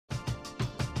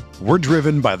We're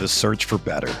driven by the search for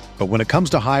better. But when it comes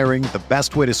to hiring, the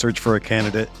best way to search for a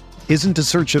candidate isn't to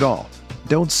search at all.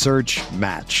 Don't search,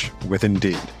 match with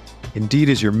Indeed. Indeed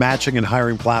is your matching and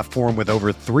hiring platform with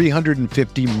over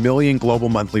 350 million global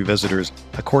monthly visitors,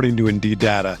 according to Indeed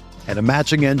data, and a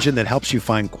matching engine that helps you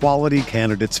find quality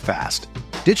candidates fast.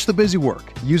 Ditch the busy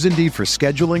work. Use Indeed for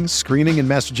scheduling, screening, and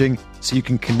messaging so you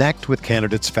can connect with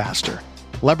candidates faster.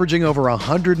 Leveraging over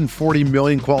 140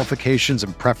 million qualifications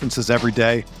and preferences every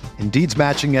day, Indeed's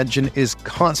matching engine is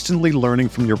constantly learning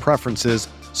from your preferences,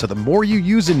 so the more you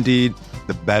use Indeed,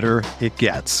 the better it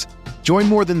gets. Join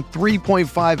more than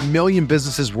 3.5 million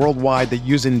businesses worldwide that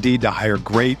use Indeed to hire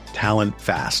great talent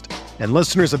fast. And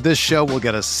listeners of this show will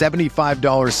get a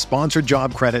 $75 sponsored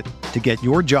job credit to get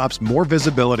your jobs more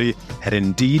visibility at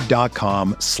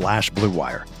Indeed.com/Blue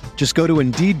Wire. Just go to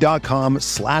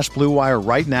Indeed.com/Blue Wire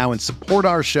right now and support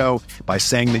our show by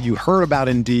saying that you heard about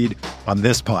Indeed on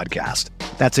this podcast.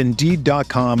 That's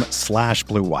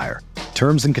Indeed.com/Blue Wire.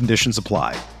 Terms and conditions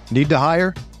apply. Need to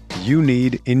hire? You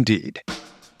need Indeed.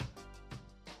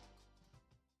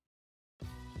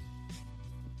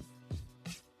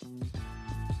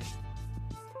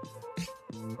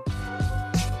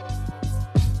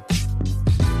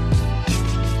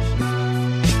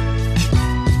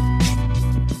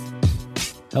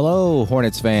 Hello,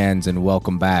 Hornets fans, and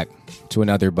welcome back to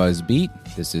another Buzz Beat.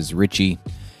 This is Richie,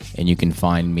 and you can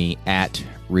find me at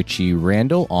Richie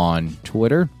Randall on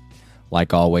Twitter.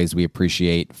 Like always, we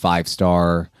appreciate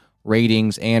 5-star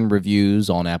ratings and reviews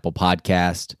on Apple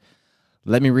Podcast.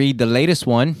 Let me read the latest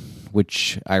one,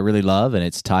 which I really love, and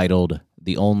it's titled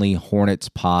The Only Hornets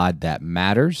Pod That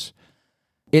Matters.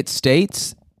 It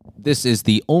states, "This is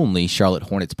the only Charlotte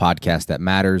Hornets podcast that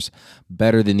matters,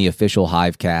 better than the official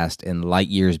Hivecast and light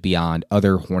years beyond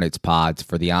other Hornets pods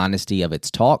for the honesty of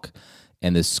its talk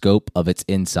and the scope of its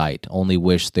insight. Only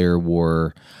wish there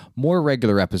were more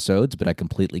regular episodes, but I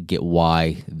completely get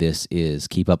why this is.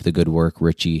 Keep up the good work,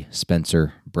 Richie,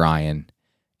 Spencer, Brian,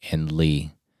 and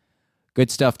Lee."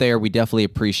 Good stuff there. We definitely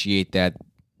appreciate that.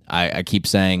 I keep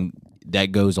saying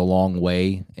that goes a long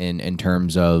way in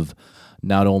terms of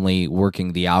not only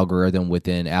working the algorithm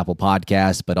within Apple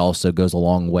Podcasts, but also goes a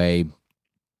long way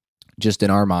just in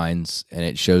our minds, and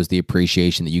it shows the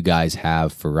appreciation that you guys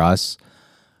have for us.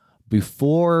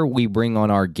 Before we bring on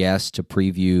our guest to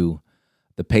preview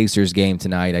the Pacers game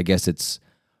tonight, I guess it's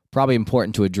probably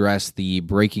important to address the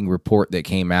breaking report that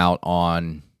came out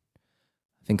on,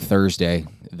 I think, Thursday,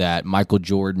 that Michael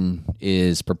Jordan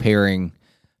is preparing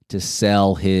to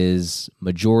sell his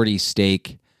majority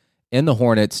stake in the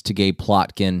Hornets to Gabe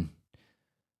Plotkin,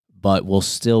 but will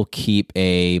still keep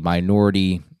a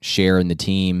minority share in the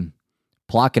team.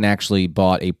 Plotkin actually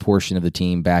bought a portion of the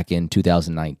team back in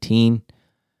 2019,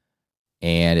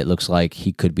 and it looks like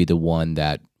he could be the one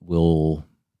that will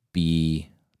be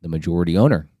the majority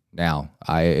owner. Now,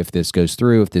 if this goes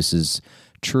through, if this is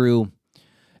true,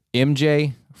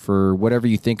 MJ, for whatever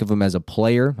you think of him as a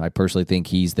player, I personally think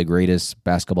he's the greatest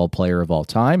basketball player of all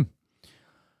time.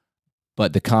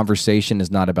 But the conversation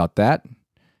is not about that.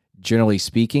 Generally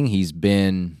speaking, he's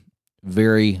been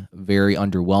very, very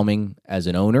underwhelming as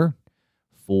an owner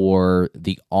for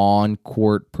the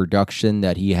on-court production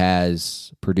that he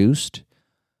has produced.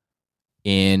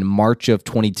 In March of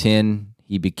 2010,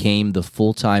 he became the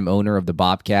full-time owner of the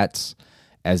Bobcats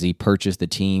as he purchased the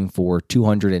team for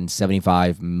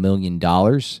 $275 million.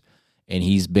 And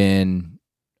he's been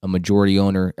a majority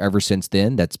owner ever since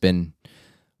then. That's been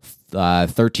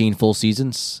 13 full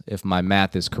seasons, if my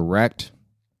math is correct.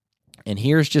 And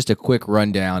here's just a quick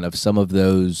rundown of some of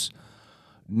those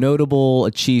notable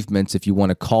achievements, if you want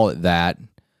to call it that,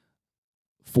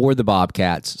 for the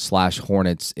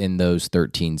Bobcats/Hornets in those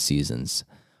 13 seasons.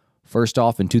 First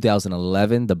off, in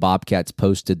 2011, the Bobcats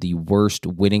posted the worst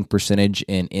winning percentage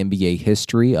in NBA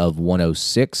history of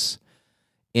 106.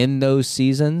 In those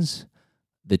seasons,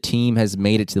 the team has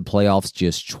made it to the playoffs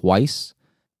just twice.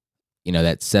 You know,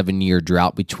 that 7-year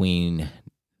drought between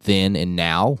then and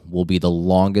now will be the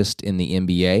longest in the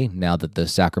NBA now that the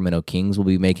Sacramento Kings will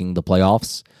be making the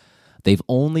playoffs. They've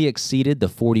only exceeded the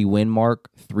 40-win mark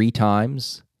 3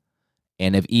 times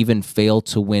and have even failed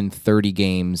to win 30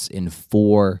 games in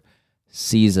 4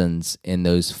 seasons in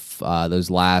those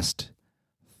last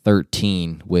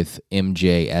 13 with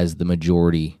MJ as the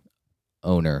majority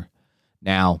owner.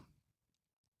 Now,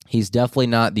 he's definitely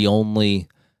not the only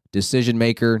decision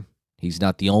maker. He's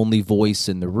not the only voice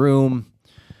in the room,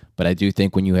 but I do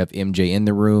think when you have MJ in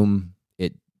the room,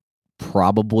 it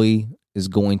probably is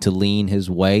going to lean his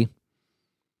way.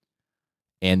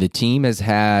 And the team has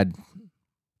had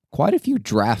quite a few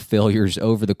draft failures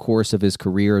over the course of his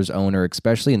career as owner,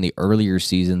 especially in the earlier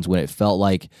seasons when it felt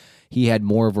like he had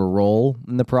more of a role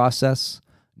in the process.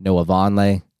 Noah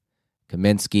Vonleh,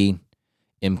 Kaminsky,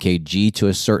 MKG to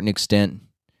a certain extent.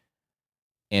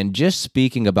 And just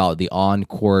speaking about the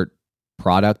on-court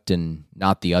product and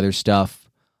not the other stuff,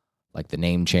 like the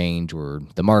name change or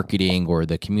the marketing or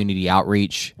the community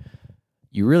outreach,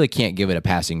 you really can't give it a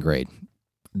passing grade.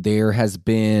 There has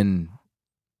been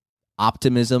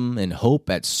optimism and hope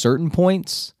at certain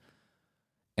points,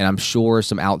 and I'm sure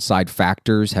some outside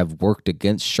factors have worked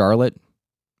against Charlotte,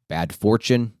 bad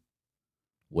fortune,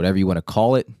 whatever you want to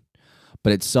call it.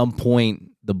 But at some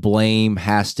point, the blame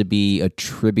has to be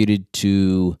attributed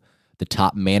to the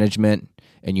top management,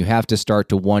 and you have to start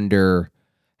to wonder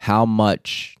how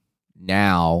much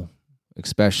now,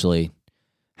 especially,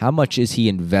 how much is he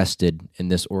invested in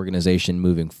this organization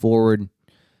moving forward?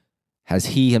 Has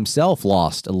he himself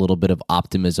lost a little bit of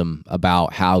optimism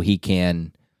about how he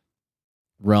can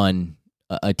run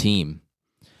a team?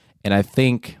 And I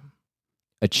think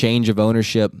a change of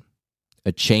ownership,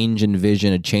 a change in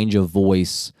vision, a change of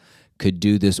voice could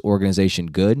do this organization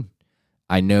good.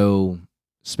 I know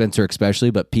Spencer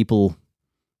especially, but people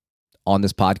on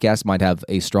this podcast might have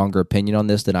a stronger opinion on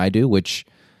this than I do, which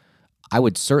I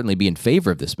would certainly be in favor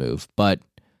of this move. But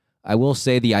I will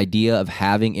say the idea of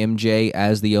having MJ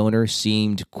as the owner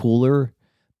seemed cooler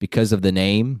because of the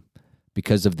name,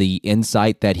 because of the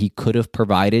insight that he could have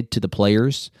provided to the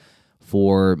players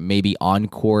for maybe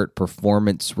on-court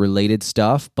performance-related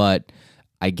stuff. But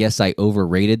I guess I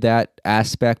overrated that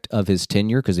aspect of his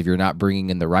tenure, because if you're not bringing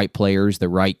in the right players, the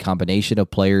right combination of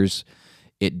players,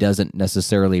 it doesn't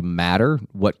necessarily matter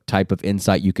what type of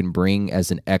insight you can bring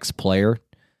as an ex-player.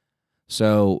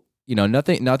 So,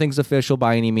 nothing's official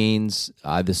by any means.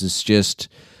 This is just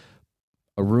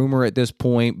a rumor at this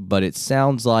point, but it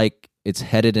sounds like it's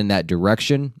headed in that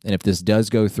direction. And if this does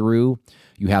go through,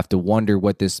 you have to wonder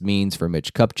what this means for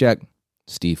Mitch Kupchak,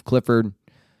 Steve Clifford,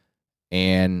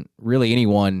 and really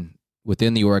anyone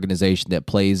within the organization that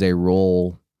plays a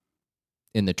role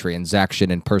in the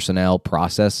transaction and personnel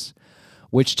process,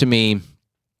 which to me,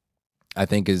 I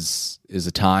think is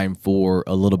a time for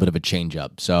a little bit of a change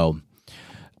up. So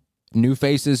new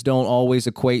faces don't always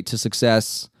equate to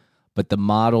success, but the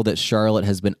model that Charlotte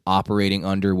has been operating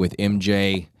under with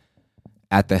MJ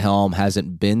at the helm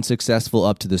hasn't been successful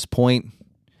up to this point.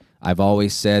 I've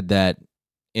always said that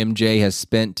MJ has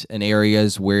spent in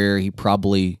areas where he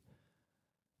probably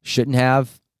shouldn't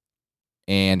have,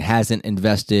 and hasn't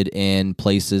invested in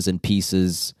places and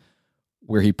pieces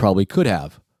where he probably could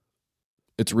have.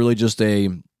 It's really just a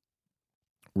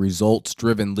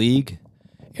results-driven league,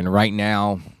 and right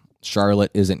now,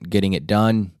 Charlotte isn't getting it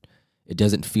done. It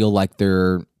doesn't feel like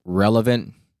they're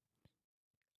relevant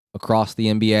across the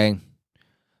NBA.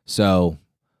 So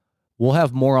we'll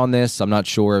have more on this. I'm not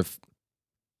sure if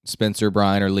Spencer,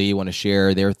 Brian, or Lee want to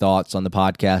share their thoughts on the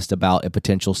podcast about a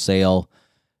potential sale.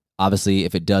 Obviously,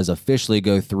 if it does officially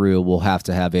go through, we'll have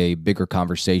to have a bigger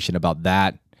conversation about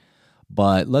that.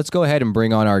 But let's go ahead and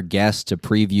bring on our guest to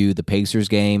preview the Pacers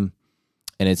game.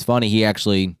 And it's funny, he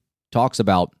actually talks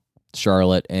about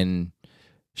Charlotte and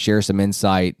share some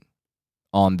insight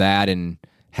on that and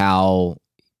how,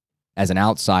 as an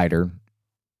outsider,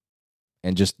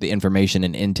 and just the information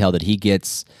and intel that he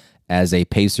gets as a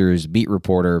Pacers beat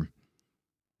reporter,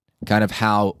 kind of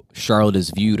how Charlotte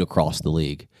is viewed across the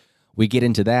league. We get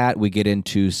into that. We get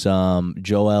into some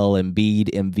Joel Embiid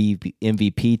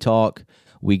MVP talk.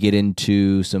 We get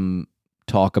into some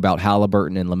talk about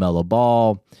Halliburton and LaMelo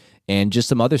Ball, and just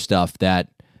some other stuff that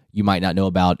you might not know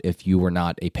about if you were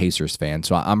not a Pacers fan.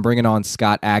 So I'm bringing on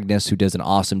Scott Agness, who does an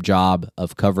awesome job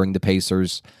of covering the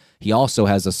Pacers. He also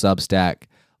has a Substack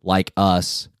like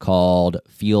us called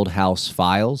Fieldhouse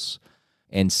Files.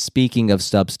 And speaking of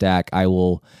Substack, I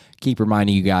will keep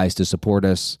reminding you guys to support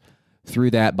us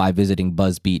through that by visiting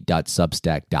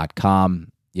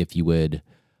buzzbeat.substack.com. If you would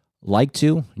like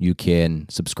to, you can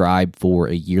subscribe for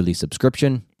a yearly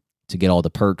subscription to get all the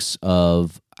perks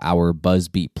of our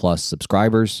BuzzBeat Plus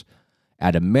subscribers.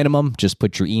 At a minimum, just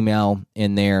put your email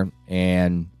in there,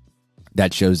 and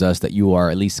that shows us that you are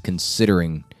at least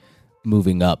considering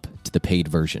moving up to the paid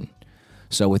version.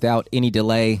 So without any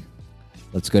delay,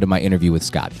 let's go to my interview with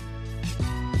Scott.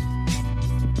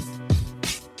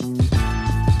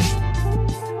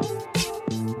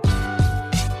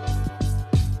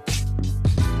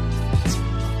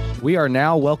 We are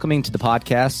now welcoming to the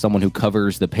podcast someone who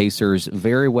covers the Pacers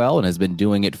very well and has been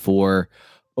doing it for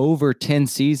over 10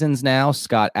 seasons now,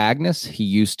 Scott Agness. He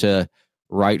used to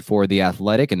write for The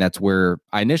Athletic, and that's where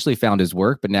I initially found his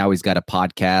work, but now he's got a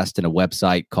podcast and a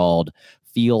website called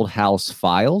Field House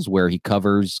Files, where he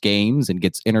covers games and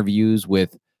gets interviews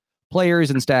with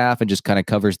players and staff and just kind of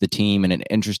covers the team in an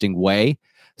interesting way.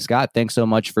 Scott, thanks so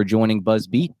much for joining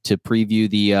BuzzBeat to preview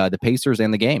the Pacers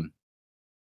and the game.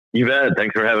 You bet.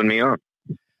 Thanks for having me on.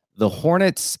 The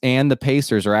Hornets and the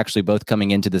Pacers are actually both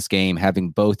coming into this game, having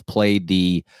both played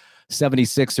the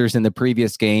 76ers in the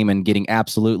previous game and getting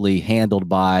absolutely handled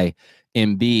by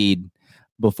Embiid.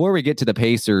 Before we get to the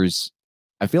Pacers,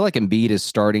 I feel like Embiid is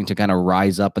starting to kind of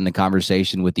rise up in the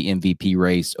conversation with the MVP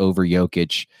race over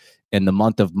Jokic. In the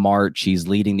month of March, he's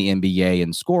leading the NBA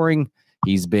in scoring.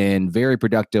 He's been very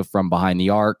productive from behind the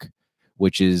arc,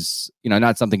 which is,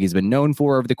 not something he's been known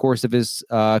for over the course of his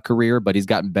career, but he's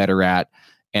gotten better at.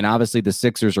 And obviously the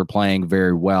Sixers are playing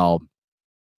very well.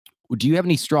 Do you have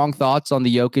any strong thoughts on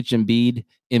the Jokic Embiid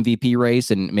MVP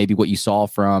race and maybe what you saw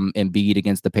from Embiid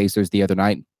against the Pacers the other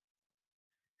night?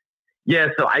 Yeah,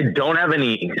 so I don't have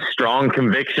any strong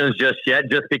convictions just yet,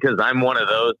 just because I'm one of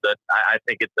those that I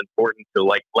think it's important to,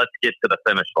 let's get to the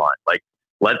finish line.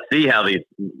 Let's see how these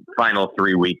final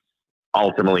 3 weeks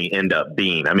ultimately end up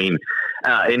being. I mean,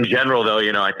 in general, though,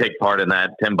 I take part in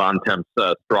that Tim Bontemps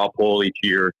straw poll each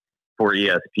year for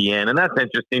ESPN, and that's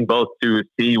interesting both to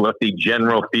see what the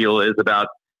general feel is about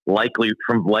likely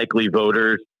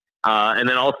voters, and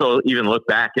then also even look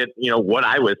back at, what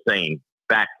I was saying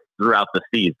back throughout the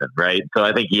season, right? So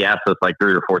I think he asks us 3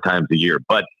 or 4 times a year.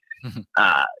 But,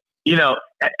 for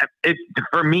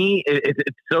me,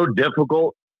 it's so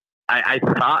difficult. I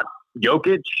thought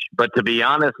Jokic, but to be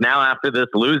honest, now after this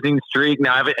losing streak, and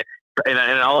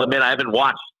I'll admit I've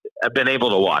been able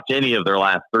to watch any of their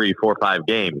last 3, 4, 5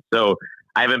 games. So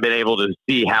I haven't been able to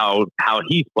see how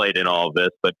he's played in all of this.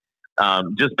 But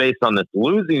just based on this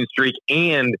losing streak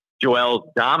and Joel's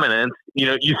dominance,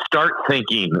 you start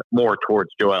thinking more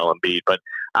towards Joel Embiid. But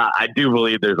I do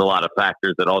believe there's a lot of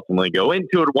factors that ultimately go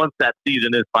into it once that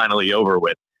season is finally over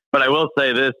with. But I will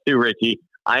say this too, Richie.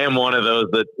 I am one of those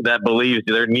that believes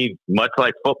there needs, much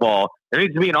like football, there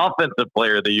needs to be an Offensive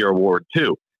Player of the Year award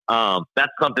too.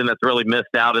 That's something that's really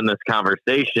missed out in this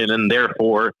conversation, and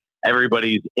therefore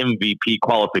everybody's MVP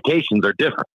qualifications are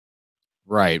different.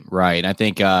 Right. I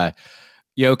think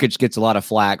Jokic gets a lot of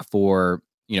flack for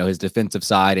his defensive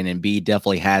side, and Embiid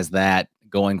definitely has that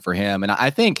going for him. And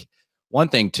I think one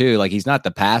thing too, he's not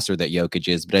the passer that Jokic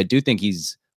is, but I do think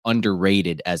he's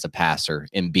underrated as a passer.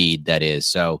 Embiid, that is.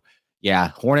 So yeah,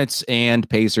 Hornets and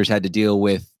Pacers had to deal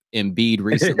with Embiid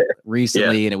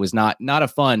recently, yeah. And it was not a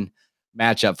fun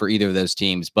matchup for either of those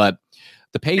teams. But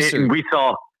the Pacers, we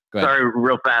saw. Sorry,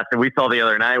 real fast. And we saw the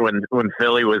other night when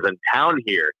Philly was in town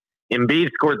here,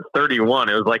 Embiid scored 31.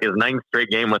 It was his 9th straight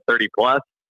game with 30 plus.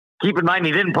 Keep in mind,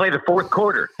 he didn't play the fourth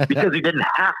quarter because he didn't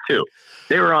have to.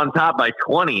 They were on top by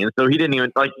 20, and so he didn't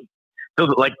even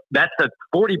that's a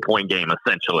 40-point game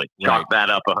essentially. Chalk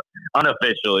that up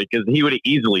unofficially because he would have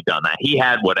easily done that. He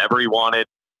had whatever he wanted.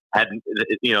 Had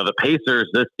the Pacers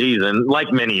this season,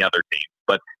 like many other teams,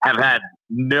 but have had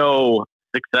no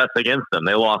success against them.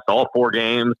 They lost all 4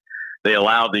 games. They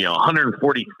allowed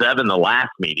 147 the last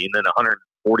meeting, then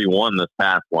 141 this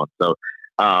past one. So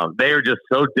they are just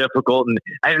so difficult.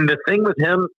 And the thing with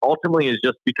him ultimately has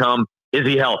just become, is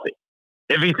he healthy?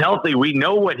 If he's healthy, we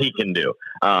know what he can do.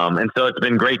 And so it's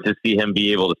been great to see him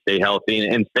be able to stay healthy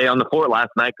and stay on the floor. Last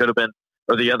night could have been,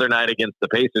 or the other night against the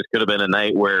Pacers could have been a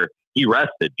night where he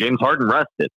rested. James Harden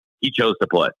rested. He chose to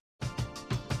play.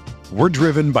 We're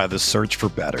driven by the search for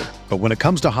better. But when it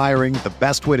comes to hiring, the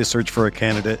best way to search for a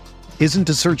candidate isn't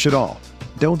to search at all.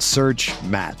 Don't search,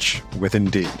 match with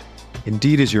Indeed.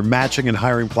 Indeed is your matching and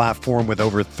hiring platform with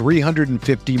over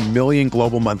 350 million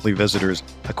global monthly visitors,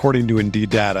 according to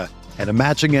Indeed data, and a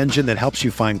matching engine that helps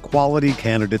you find quality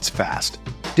candidates fast.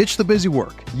 Ditch the busy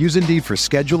work. Use Indeed for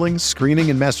scheduling, screening,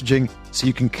 and messaging so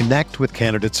you can connect with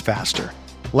candidates faster.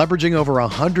 Leveraging over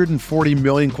 140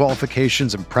 million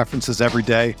qualifications and preferences every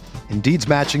day, Indeed's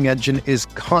matching engine is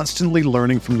constantly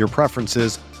learning from your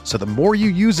preferences, so the more you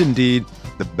use Indeed,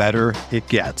 the better it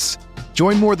gets.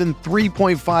 Join more than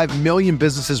 3.5 million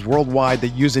businesses worldwide that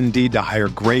use Indeed to hire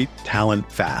great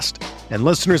talent fast. And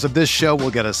listeners of this show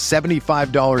will get a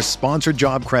 $75 sponsored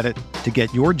job credit to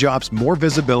get your jobs more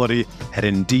visibility at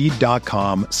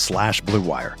Indeed.com/Blue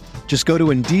Wire. Just go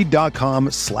to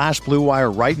Indeed.com/Blue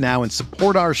Wire right now and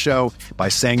support our show by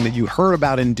saying that you heard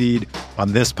about Indeed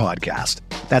on this podcast.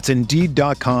 That's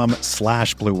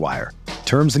Indeed.com/Blue Wire.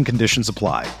 Terms and conditions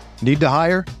apply. Need to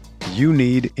hire? You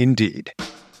need Indeed.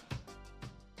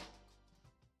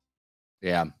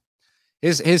 Yeah.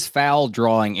 His foul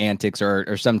drawing antics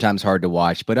are sometimes hard to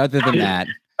watch, but other than that,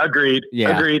 Agreed.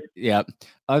 Yeah. Agreed. Yeah.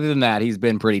 Other than that, he's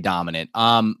been pretty dominant.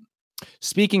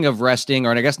 Speaking of resting,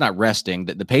 or I guess not resting,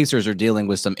 the Pacers are dealing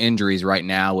with some injuries right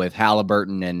now with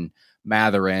Halliburton and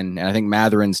Mathurin. And I think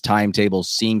Mathurin's timetable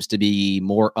seems to be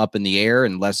more up in the air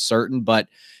and less certain. But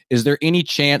is there any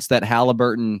chance that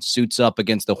Halliburton suits up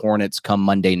against the Hornets come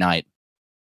Monday night?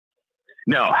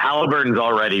 No, Halliburton's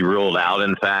already ruled out,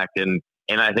 in fact. And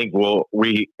I think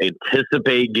we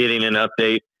anticipate getting an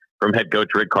update from head coach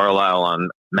Rick Carlisle on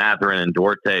Mathurin and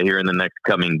Duarte here in the next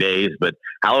coming days. But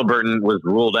Halliburton was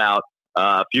ruled out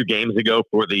a few games ago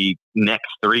for the next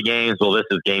 3 games. Well, this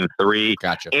is game 3.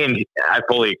 Gotcha. And I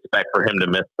fully expect for him to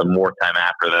miss some more time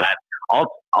after that.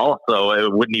 Also,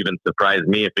 it wouldn't even surprise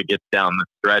me if it gets down the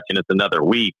stretch and it's another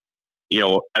week.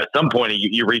 At some point,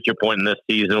 you reach a point in this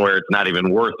season where it's not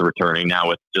even worth returning now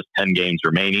with just 10 games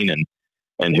remaining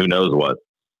and who knows what.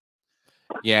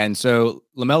 Yeah, and so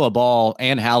LaMelo Ball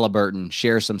and Halliburton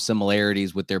share some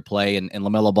similarities with their play, and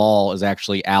LaMelo Ball is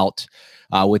actually out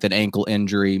with an ankle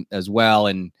injury as well.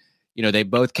 And, they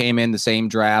both came in the same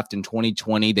draft in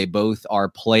 2020. They both are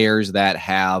players that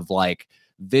have like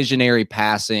visionary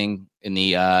passing in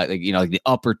the, the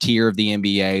upper tier of the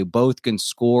NBA. Both can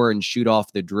score and shoot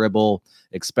off the dribble,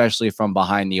 especially from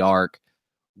behind the arc.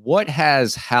 What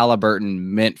has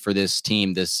Halliburton meant for this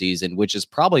team this season, which has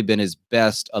probably been his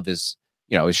best of his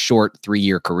short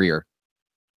 3-year career?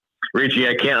 Richie,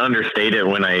 I can't understate it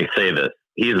when I say this.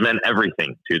 He has meant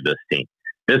everything to this team.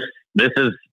 This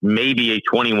is maybe a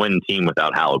 20-win team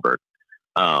without Halliburton.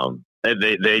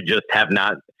 They just have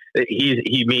not.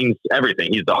 He means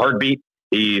everything. He's the heartbeat.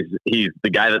 He's the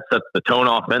guy that sets the tone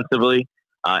offensively.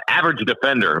 Average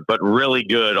defender, but really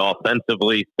good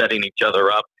offensively, setting each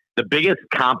other up. The biggest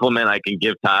compliment I can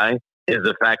give Ty is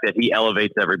the fact that he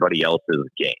elevates everybody else's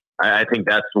game. I think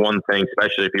that's one thing,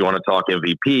 especially if you want to talk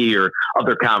MVP or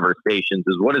other conversations,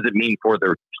 is what does it mean for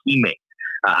their teammates?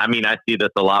 I see this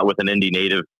a lot with an Indy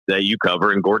native that you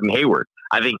cover in Gordon Hayward.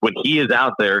 I think when he is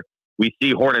out there, we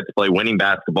see Hornets play winning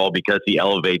basketball because he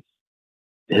elevates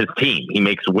his team. He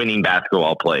makes winning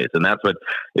basketball plays, and that's what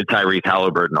Tyrese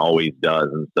Halliburton always does.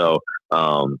 And so,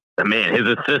 man, his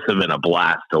assists have been a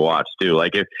blast to watch too.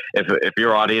 Like if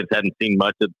your audience hadn't seen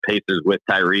much of the Pacers with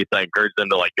Tyrese, I encourage them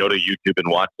to go to YouTube and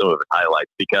watch some of his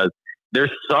highlights, because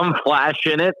there's some flash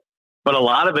in it, but a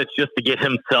lot of it's just to get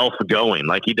himself going.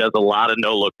 Like, he does a lot of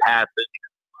no-look passes,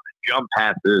 jump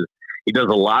passes. He does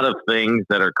a lot of things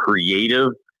that are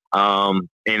creative, and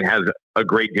has a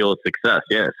great deal of success.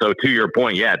 Yeah. So to your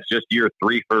point, yeah, it's just year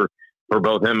 3 for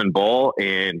both him and Ball,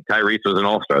 and Tyrese was an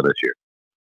all-star this year.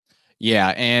 Yeah.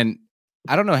 And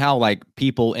I don't know how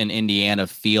people in Indiana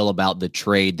feel about the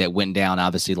trade that went down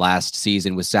obviously last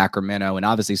season with Sacramento. And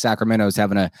obviously Sacramento is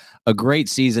having a great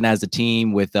season as a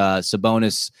team with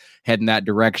Sabonis heading that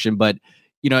direction. But,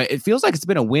 it feels like it's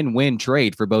been a win-win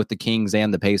trade for both the Kings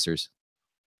and the Pacers.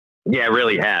 Yeah, it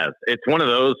really has. It's one of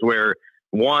those where,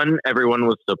 one, everyone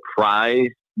was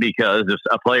surprised because if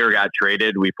a player got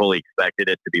traded, we fully expected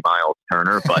it to be Miles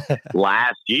Turner. But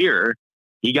last year,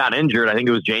 he got injured. I think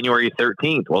it was January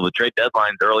 13th. Well, the trade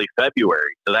deadline's early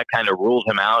February. So that kind of ruled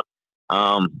him out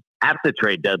at the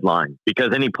trade deadline,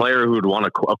 because any player who would want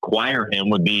to acquire him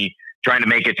would be trying to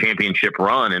make a championship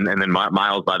run. And then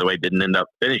Miles, by the way, didn't end up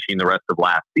finishing the rest of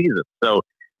last season. So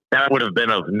that would have been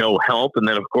of no help. And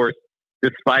then, of course,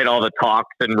 despite all the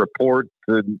talks and reports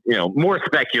and, more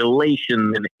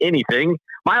speculation than anything,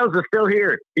 Miles is still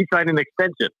here. He signed an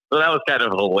extension. So that was kind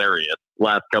of hilarious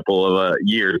last couple of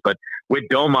years. But with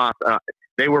Domas,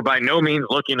 they were by no means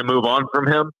looking to move on from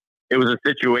him. It was a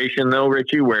situation, though,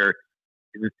 Richie, where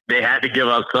they had to give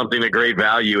up something of great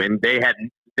value, and they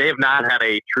have not had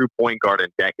a true point guard in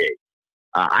decades.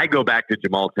 I go back to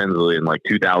Jamal Tinsley in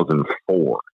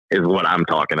 2004 is what I'm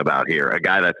talking about here. A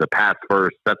guy that's a pass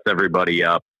first, sets everybody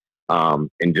up,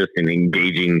 and just an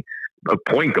engaging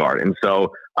point guard. And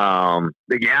so,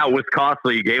 yeah, it was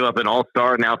costly. He gave up an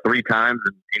all-star now 3 times,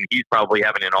 and he's probably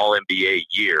having an all-NBA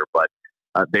year. But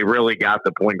they really got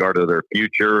the point guard of their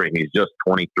future, and he's just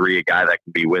 23, a guy that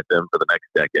can be with them for the next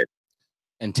decade.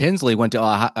 And Tinsley went to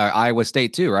Iowa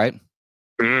State too, right?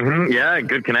 Mm-hmm. Yeah,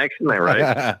 good connection there,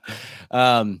 right?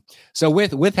 So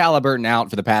with Halliburton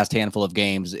out for the past handful of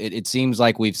games, it seems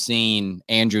like we've seen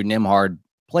Andrew Nembhard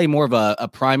play more of a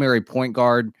primary point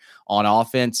guard on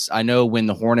offense. I know when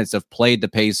the Hornets have played the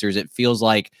Pacers, it feels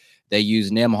like they use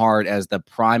Nembhard as the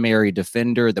primary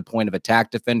defender, the point of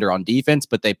attack defender on defense,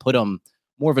 but they put him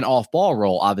more of an off-ball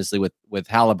role, obviously, with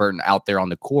Halliburton out there on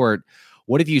the court.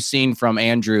 What have you seen from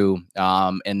Andrew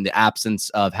in the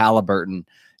absence of Halliburton?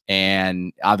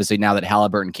 And obviously now that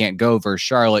Halliburton can't go versus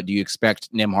Charlotte, do you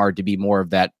expect Nembhard to be more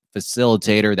of that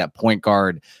facilitator, that point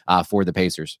guard for the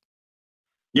Pacers?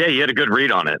 Yeah, he had a good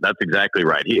read on it. That's exactly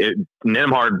right.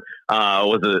 Nembhard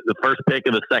was the first pick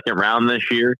of the second round this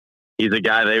year. He's a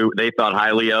guy they thought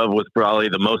highly of, was probably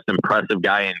the most impressive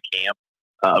guy in camp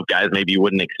of guys maybe you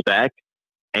wouldn't expect,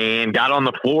 and got on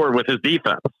the floor with his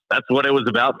defense. That's what it was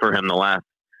about for him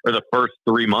the first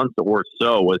 3 months or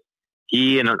so. Was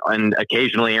he and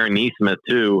occasionally Aaron Nesmith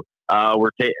too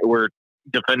were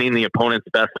defending the opponent's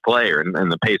best player, and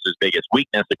the Pacers' biggest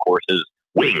weakness, of course, is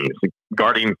wings,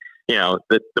 guarding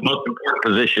the most important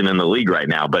position in the league right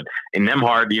now. But in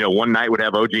Nembhard, one night would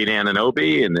have OG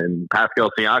Anunoby and then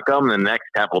Pascal Siakam, and the next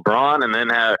have LeBron, and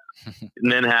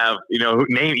then have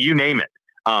you name it.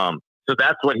 So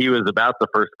that's what he was about the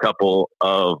first couple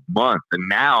of months, and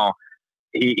now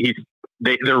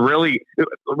they're really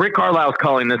Rick Carlisle's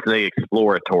calling this the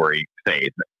exploratory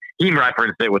phase. He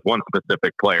referenced it with one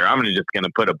specific player. I'm just going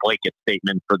to put a blanket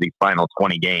statement for these final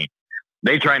 20 games.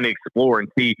 They're trying to explore and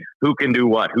see who can do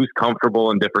what, who's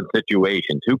comfortable in different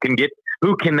situations, who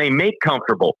can they make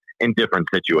comfortable in different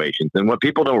situations. And what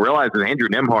people don't realize is Andrew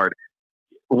Nembhard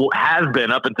has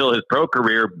been, up until his pro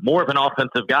career, more of an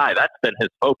offensive guy. That's been his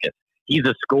focus. He's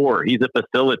a scorer. He's a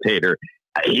facilitator.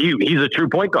 He's a true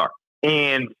point guard,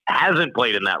 and hasn't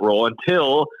played in that role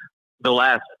until the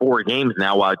last 4 games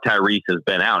now, while Tyrese has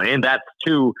been out. And that's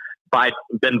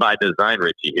been by design,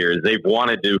 Richie, here, is they've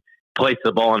wanted to place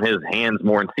the ball in his hands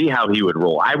more and see how he would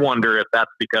roll. I wonder if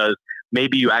that's because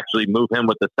maybe you actually move him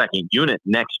with the second unit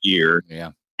next year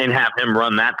and have him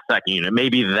run that second unit.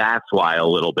 Maybe that's why a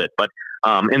little bit. But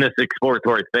in this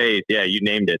exploratory phase, yeah, you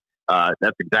named it.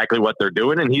 That's exactly what they're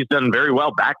doing. And he's done very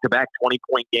well, back-to-back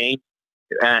 20-point games.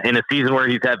 In a season where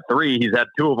he's had 3, he's had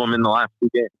 2 of them in the last 2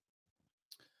 games.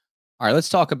 All right, let's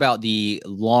talk about the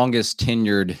longest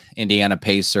tenured Indiana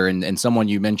Pacer and someone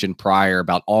you mentioned prior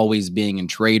about always being in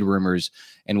trade rumors.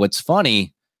 And what's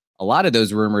funny, a lot of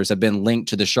those rumors have been linked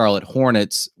to the Charlotte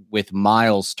Hornets with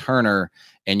Miles Turner.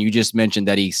 And you just mentioned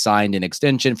that he signed an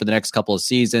extension for the next couple of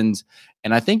seasons.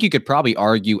 And I think you could probably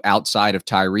argue outside of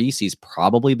Tyrese, he's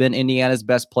probably been Indiana's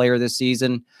best player this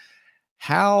season.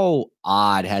 How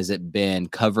odd has it been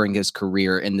covering his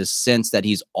career in the sense that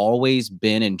he's always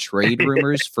been in trade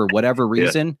rumors for whatever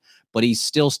reason, but he's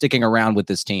still sticking around with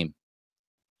this team?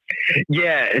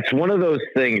 Yeah, it's one of those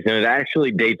things, and it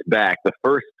actually dates back. The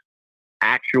first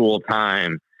actual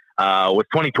time was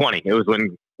 2020. It was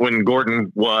when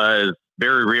Gordon was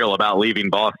very real about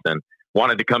leaving Boston,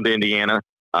 wanted to come to Indiana.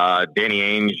 Danny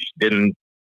Ainge didn't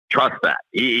trust that.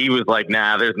 He was like,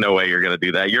 nah, there's no way you're going to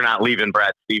do that. You're not leaving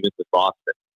Brad Stevens to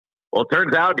Boston. Well, it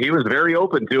turns out he was very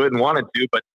open to it and wanted to,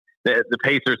 but the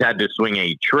Pacers had to swing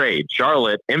a trade.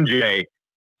 Charlotte, MJ,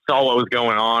 saw what was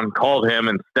going on, called him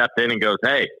and stepped in and goes,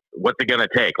 hey, what's it going to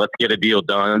take? Let's get a deal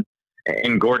done.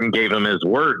 And Gordon gave him his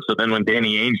word. So then when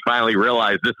Danny Ainge finally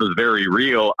realized this was very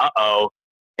real,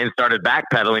 and started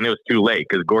backpedaling, it was too late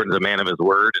because Gordon's a man of his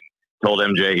word and told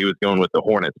MJ he was going with the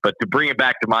Hornets. But to bring it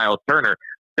back to Miles Turner,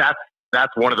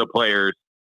 that's one of the players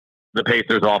the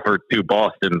Pacers offered to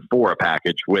Boston for a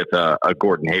package with a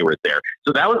Gordon Hayward there.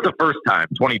 So that was the first time,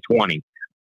 2020.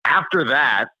 After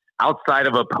that, outside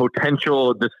of a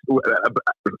potential,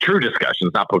 true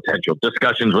discussions, not potential,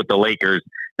 discussions with the Lakers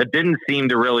that didn't seem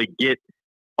to really get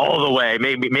all the way,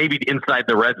 maybe inside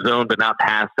the red zone, but not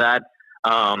past that.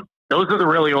 Those are the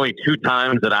really only 2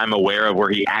 times that I'm aware of where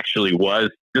he actually was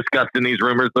discussed in these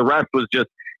rumors. The rest was just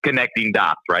connecting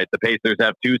dots, right? The Pacers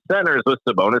have 2 centers with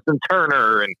Sabonis and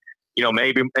Turner, and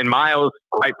and Miles,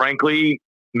 quite frankly,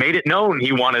 made it known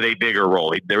he wanted a bigger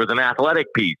role. There was an athletic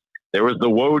piece. There was the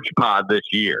Woj pod this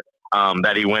year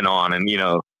that he went on and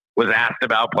was asked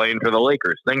about playing for the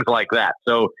Lakers, things like that.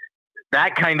 So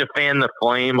that kind of fanned the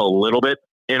flame a little bit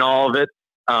in all of it,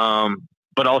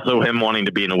 but also him wanting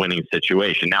to be in a winning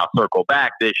situation. Now circle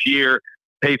back this year,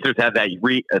 Pacers had that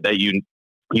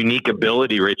unique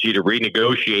ability, Richie, to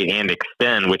renegotiate and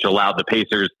extend, which allowed the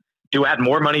Pacers to add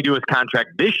more money to his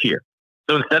contract this year.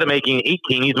 So instead of making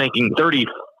 18, he's making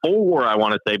 34, I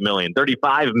want to say million,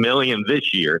 35 million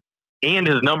this year. And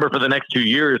his number for the next 2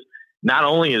 years not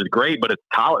only is great, but it's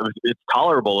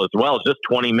tolerable as well, just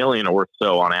 20 million or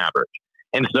so on average.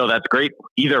 And so that's great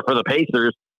either for the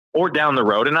Pacers or down the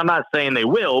road. And I'm not saying they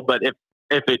will, but if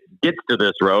it gets to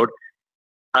this road,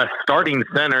 a starting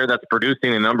center that's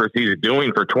producing the numbers he's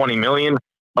doing for 20 million,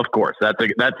 of course, that's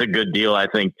a good deal. I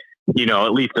think,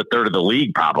 at least a third of the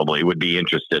league probably would be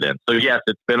interested in. So yes,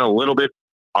 it's been a little bit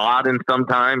odd in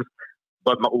sometimes,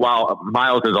 but while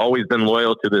Miles has always been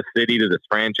loyal to the city, to this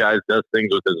franchise, does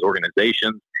things with his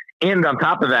organization. And on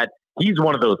top of that, he's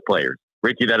one of those players,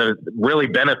 Richie, that has really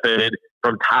benefited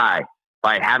from Ty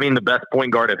by having the best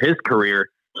point guard of his career.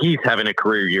 He's having a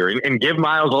career year, and give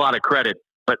Miles a lot of credit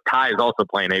but Ty is also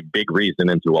playing a big reason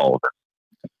into all of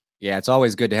it. Yeah, it's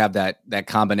always good to have that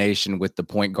combination with the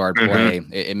point guard play.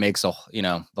 It makes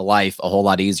the life a whole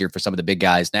lot easier for some of the big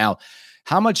guys. Now,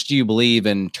 how much do you believe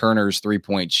in Turner's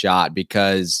 3-point shot?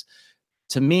 Because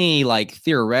to me, like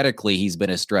theoretically, he's been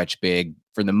a stretch big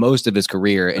for the most of his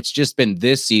career. It's just been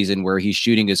this season where he's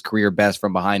shooting his career best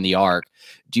from behind the arc.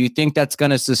 Do you think that's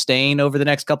going to sustain over the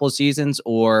next couple of seasons,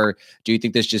 or do you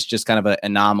think this just kind of an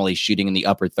anomaly shooting in the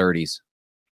upper 30s?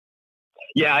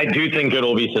 Yeah, I do think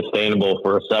it'll be sustainable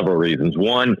for several reasons.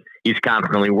 One, he's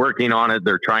constantly working on it.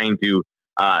 They're trying to,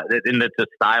 and it's a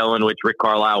style in which Rick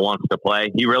Carlisle wants to play.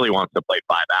 He really wants to play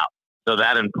 5 out. So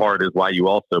that in part is why you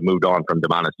also moved on from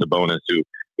Domantas Sabonis, who,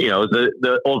 is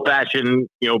the old fashioned,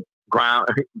 ground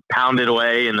pounded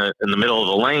away in the middle of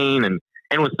the lane.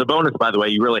 And with Sabonis, by the way,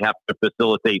 you really have to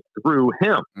facilitate through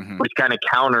him, which kind of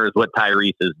counters what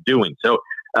Tyrese is doing. So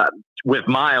with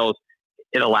Miles,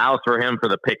 it allows for him for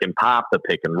the pick and pop, the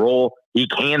pick and roll. He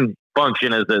can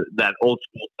function as that old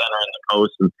school center in the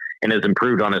post and has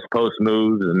improved on his post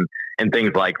moves and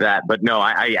things like that. But no,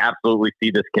 I absolutely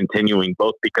see this continuing,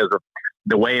 both because of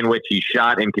the way in which he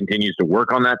shot and continues to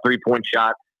work on that 3-point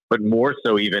shot, but more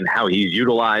so even how he's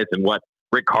utilized and what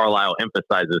Rick Carlisle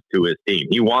emphasizes to his team.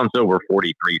 He wants over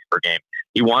 40 threes per game.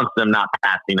 He wants them not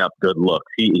passing up good looks.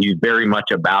 He's very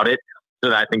much about it.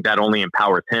 So I think that only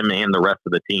empowers him and the rest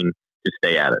of the team to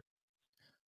stay at it.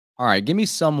 All right. Give me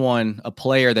a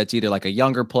player that's either like a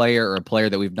younger player or a player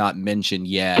that we've not mentioned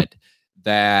yet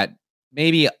that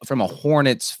maybe from a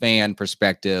Hornets fan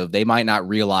perspective, they might not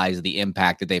realize the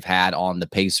impact that they've had on the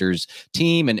Pacers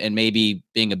team and maybe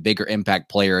being a bigger impact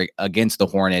player against the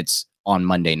Hornets on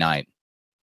Monday night.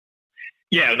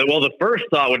 Yeah. Well, the first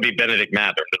thought would be Benedict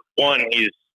Mathurin. One,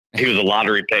 he was a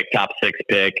lottery pick, top 6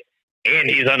 pick, and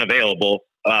he's unavailable.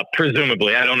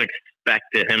 Presumably, I don't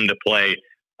expect him to play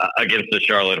against the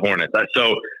Charlotte Hornets.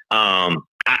 So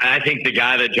I think the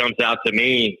guy that jumps out to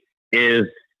me is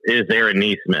Aaron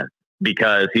Nesmith,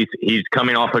 because he's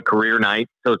coming off a career night.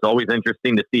 So it's always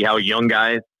interesting to see how young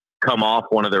guys come off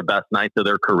one of their best nights of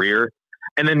their career.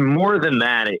 And then more than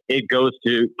that, it goes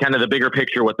to kind of the bigger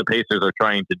picture, what the Pacers are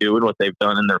trying to do and what they've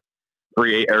done in their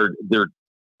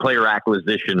player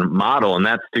acquisition model. And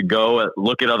that's to go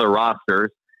look at other rosters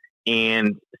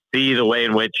and see the way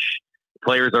in which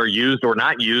players are used or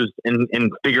not used and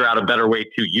figure out a better way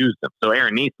to use them. So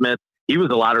Aaron Nesmith, he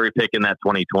was a lottery pick in that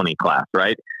 2020 class,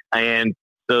 right? And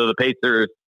so the Pacers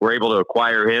were able to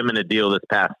acquire him in a deal this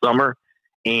past summer,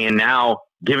 and now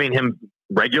giving him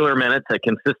regular minutes, a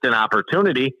consistent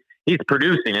opportunity, he's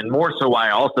producing. And more so why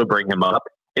I also bring him up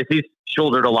is he's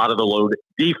shouldered a lot of the load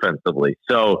defensively.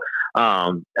 So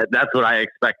that's what I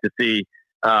expect to see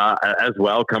as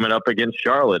well coming up against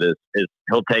Charlotte is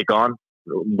he'll take on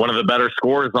one of the better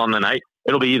scorers on the night.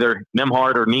 It'll be either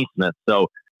Nembhard or Nesmith. So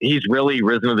he's really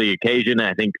risen to the occasion. And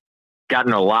I think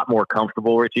gotten a lot more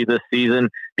comfortable, Richie, this season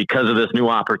because of this new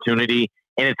opportunity.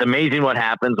 And it's amazing what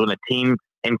happens when a team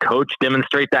and coach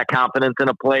demonstrate that confidence in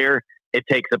a player. It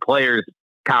takes a player's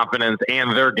confidence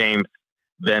and their game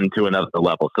then to another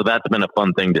level. So that's been a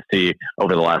fun thing to see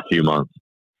over the last few months.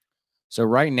 So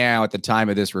right now, at the time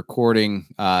of this recording,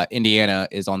 Indiana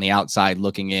is on the outside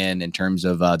looking in terms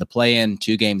of the play-in,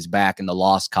 2 games back in the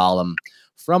loss column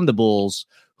from the Bulls,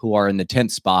 who are in the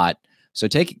 10th spot. So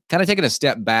taking a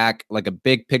step back, like a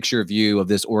big picture view of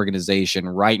this organization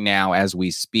right now as we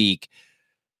speak,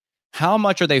 how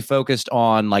much are they focused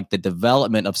on like the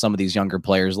development of some of these younger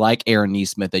players like Aaron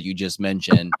Nesmith that you just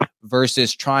mentioned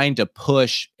versus trying to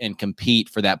push and compete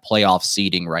for that playoff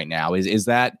seeding right now? Is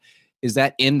that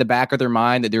in the back of their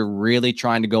mind that they're really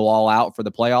trying to go all out for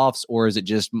the playoffs, or is it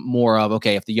just more of,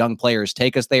 okay, if the young players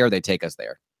take us there, they take us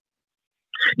there?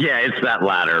 Yeah, it's that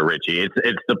latter, Richie.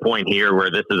 It's the point here where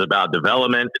this is about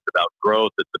development, it's about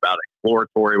growth, it's about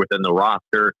exploratory within the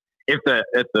roster. If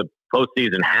the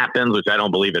postseason happens, which I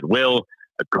don't believe it will,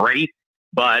 great.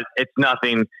 But it's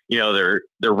nothing, they're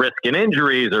risking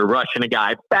injuries or rushing a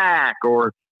guy back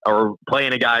or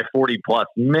playing a guy 40 plus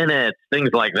minutes,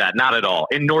 things like that. Not at all.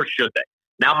 And nor should they.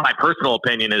 Now, my personal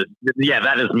opinion is,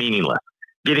 that is meaningless.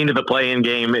 Getting to the play-in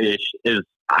game is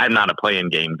I'm not a play-in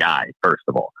game guy, first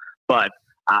of all. But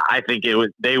I think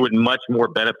they would much more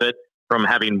benefit from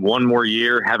having one more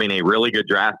year, having a really good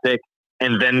draft pick,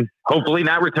 and then hopefully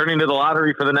not returning to the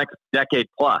lottery for the next decade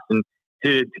plus. And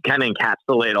to kind of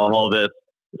encapsulate all of this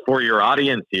for your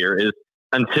audience here is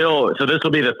so this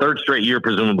will be the 3rd straight year,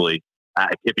 presumably,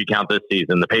 if you count this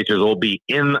season, the Pacers will be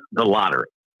in the lottery.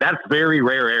 That's very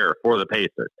rare air for the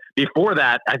Pacers. Before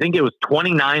that, I think it was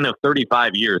 29 of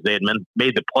 35 years they had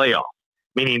made the playoffs,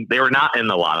 meaning they were not in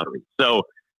the lottery. So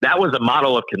that was a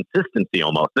model of consistency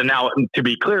almost. And now, to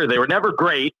be clear, they were never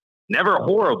great, never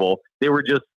horrible. They were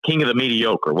just king of the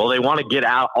mediocre. Well, they want to get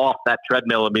off that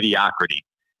treadmill of mediocrity.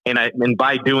 And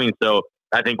by doing so,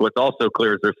 I think what's also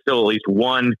clear is there's still at least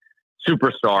one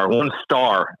superstar, one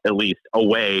star at least,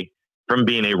 away from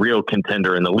being a real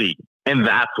contender in the league. And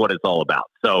that's what it's all about.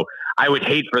 So I would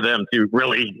hate for them to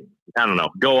really,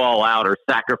 go all out or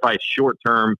sacrifice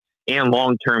short-term and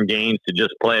long-term gains to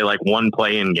just play like one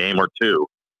play-in game or two.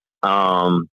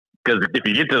 Because if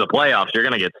you get to the playoffs, you're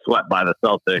going to get swept by the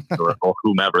Celtics or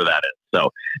whomever that is. So,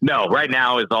 no, right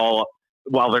now is all,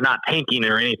 while they're not tanking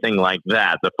or anything like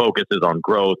that, the focus is on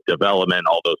growth, development,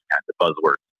 all those kinds of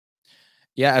buzzwords.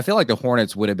 Yeah, I feel like the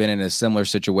Hornets would have been in a similar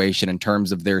situation in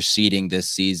terms of their seeding this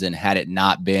season had it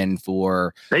not been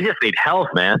for... They just need health,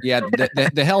 man. Yeah,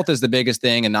 the health is the biggest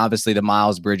thing, and obviously the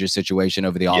Miles Bridges situation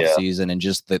over the offseason and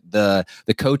just the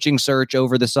coaching search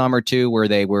over the summer, too, where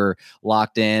they were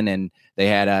locked in and they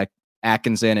had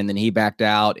Atkinson and then he backed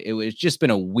out. It was just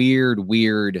been a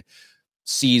weird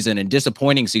season and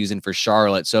disappointing season for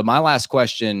Charlotte. So my last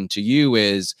question to you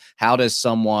is, how does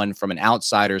someone from an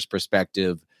outsider's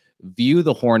perspective view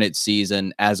the Hornets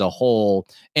season as a whole?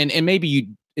 And maybe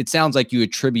it sounds like you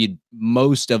attribute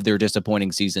most of their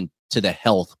disappointing season to the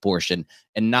health portion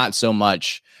and not so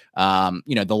much,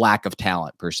 the lack of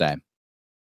talent per se.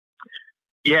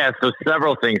 Yeah. So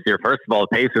several things here. First of all,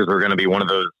 the Pacers were going to be one of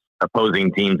those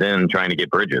opposing teams in trying to get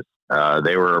Bridges.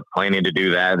 They were planning to do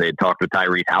that. They had talked with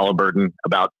Tyrese Halliburton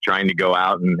about trying to go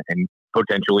out and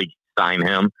potentially sign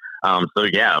him. So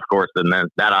yeah, of course. And then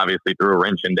that obviously threw a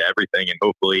wrench into everything. And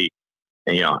hopefully,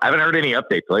 I haven't heard any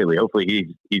updates lately.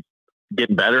 Hopefully he's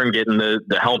getting better and getting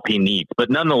the help he needs.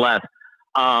 But nonetheless,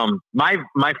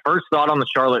 my first thought on the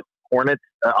Charlotte Hornets,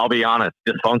 I'll be honest,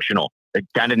 dysfunctional. They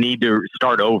kind of need to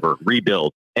start over,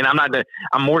 rebuild. And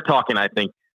I'm more talking, I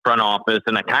think, front office.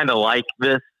 And I kind of like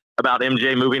this about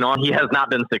MJ moving on. He has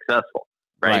not been successful,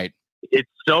 right? It's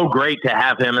so great to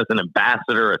have him as an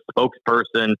ambassador, a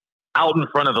spokesperson out in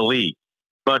front of the league,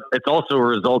 but it's also a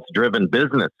results-driven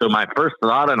business. So my first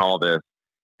thought on all this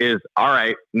is, all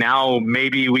right, now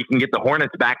maybe we can get the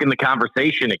Hornets back in the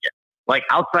conversation again. Like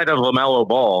outside of LaMelo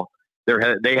Ball,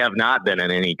 they have not been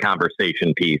in any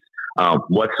conversation piece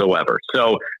whatsoever.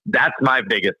 So that's my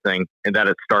biggest thing, and that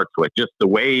it starts with just the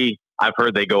way I've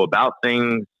heard they go about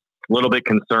things, a little bit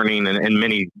concerning in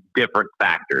many different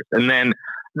factors. And then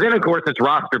of course, it's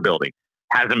roster building.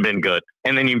 Hasn't been good.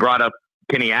 And then you brought up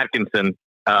Kenny Atkinson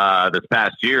this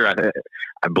past year.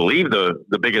 I believe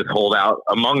the biggest holdout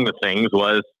among the things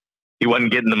was he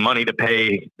wasn't getting the money to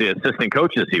pay the assistant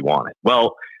coaches he wanted.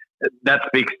 Well, that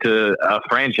speaks to a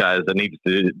franchise that needs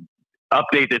to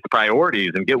update its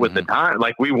priorities and get with the time.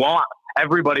 Like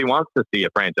everybody wants to see a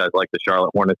franchise like the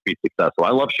Charlotte Hornets be successful.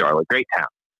 I love Charlotte, great town.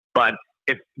 But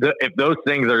if those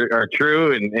things are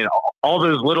true and all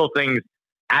those little things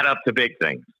add up to big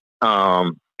things.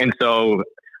 And so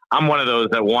I'm one of those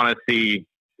that want to see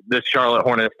this Charlotte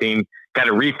Hornets team kind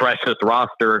of refresh this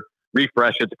roster,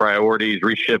 refresh its priorities,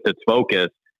 reshift its focus,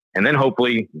 and then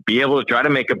hopefully be able to try to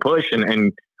make a push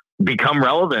and become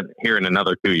relevant here in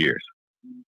another 2 years.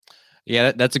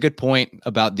 Yeah, that's a good point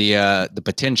about the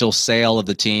potential sale of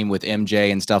the team with MJ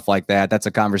and stuff like that. That's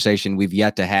a conversation we've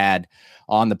yet to had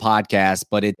on the podcast,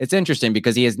 but it's interesting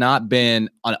because he has not been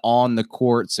an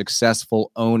on-the-court successful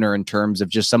owner in terms of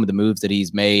just some of the moves that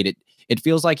he's made. It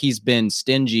feels like he's been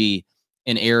stingy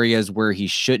in areas where he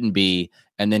shouldn't be,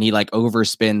 and then he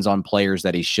overspends on players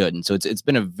that he shouldn't. So it's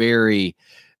been a very,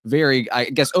 very, I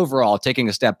guess overall, taking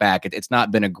a step back, it's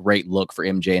not been a great look for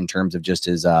MJ in terms of just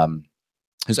his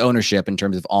ownership in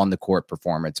terms of on the court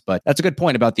performance. But that's a good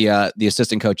point about the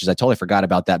assistant coaches. I totally forgot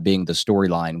about that being the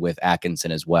storyline with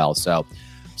Atkinson as well. So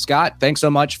Scott, thanks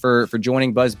so much for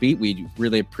joining BuzzBeat. We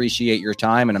really appreciate your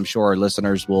time, and I'm sure our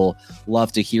listeners will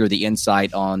love to hear the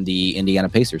insight on the Indiana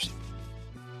Pacers.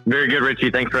 Very good,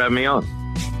 Richie. Thanks for having me on.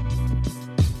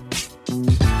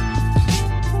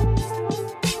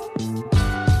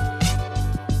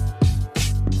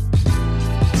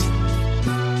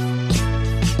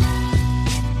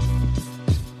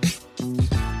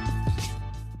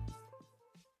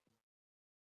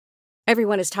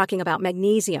 Everyone is talking about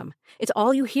magnesium. It's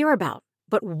all you hear about.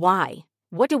 But why?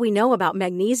 What do we know about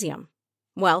magnesium?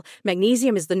 Well,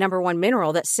 magnesium is the number one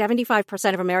mineral that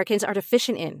 75% of Americans are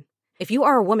deficient in. If you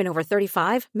are a woman over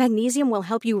 35, magnesium will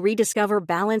help you rediscover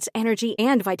balance, energy,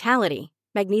 and vitality.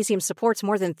 Magnesium supports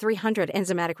more than 300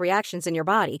 enzymatic reactions in your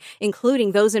body,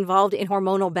 including those involved in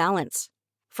hormonal balance.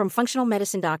 From functional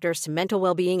medicine doctors to mental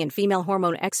well-being and female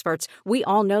hormone experts, we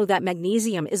all know that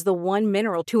magnesium is the one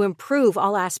mineral to improve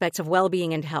all aspects of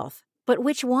well-being and health. But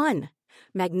which one?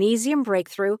 Magnesium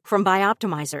Breakthrough from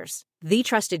Bioptimizers, the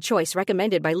trusted choice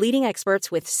recommended by leading experts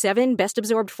with 7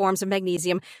 best-absorbed forms of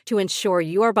magnesium to ensure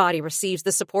your body receives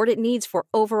the support it needs for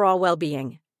overall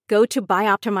well-being. Go to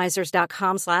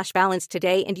bioptimizers.com/balance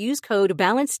today and use code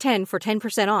BALANCE10 for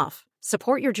 10% off.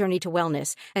 Support your journey to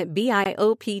wellness at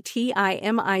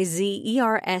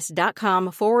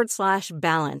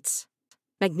bioptimizers.com/balance.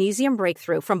 Magnesium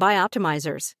Breakthrough from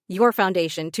Bioptimizers, your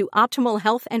foundation to optimal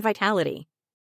health and vitality.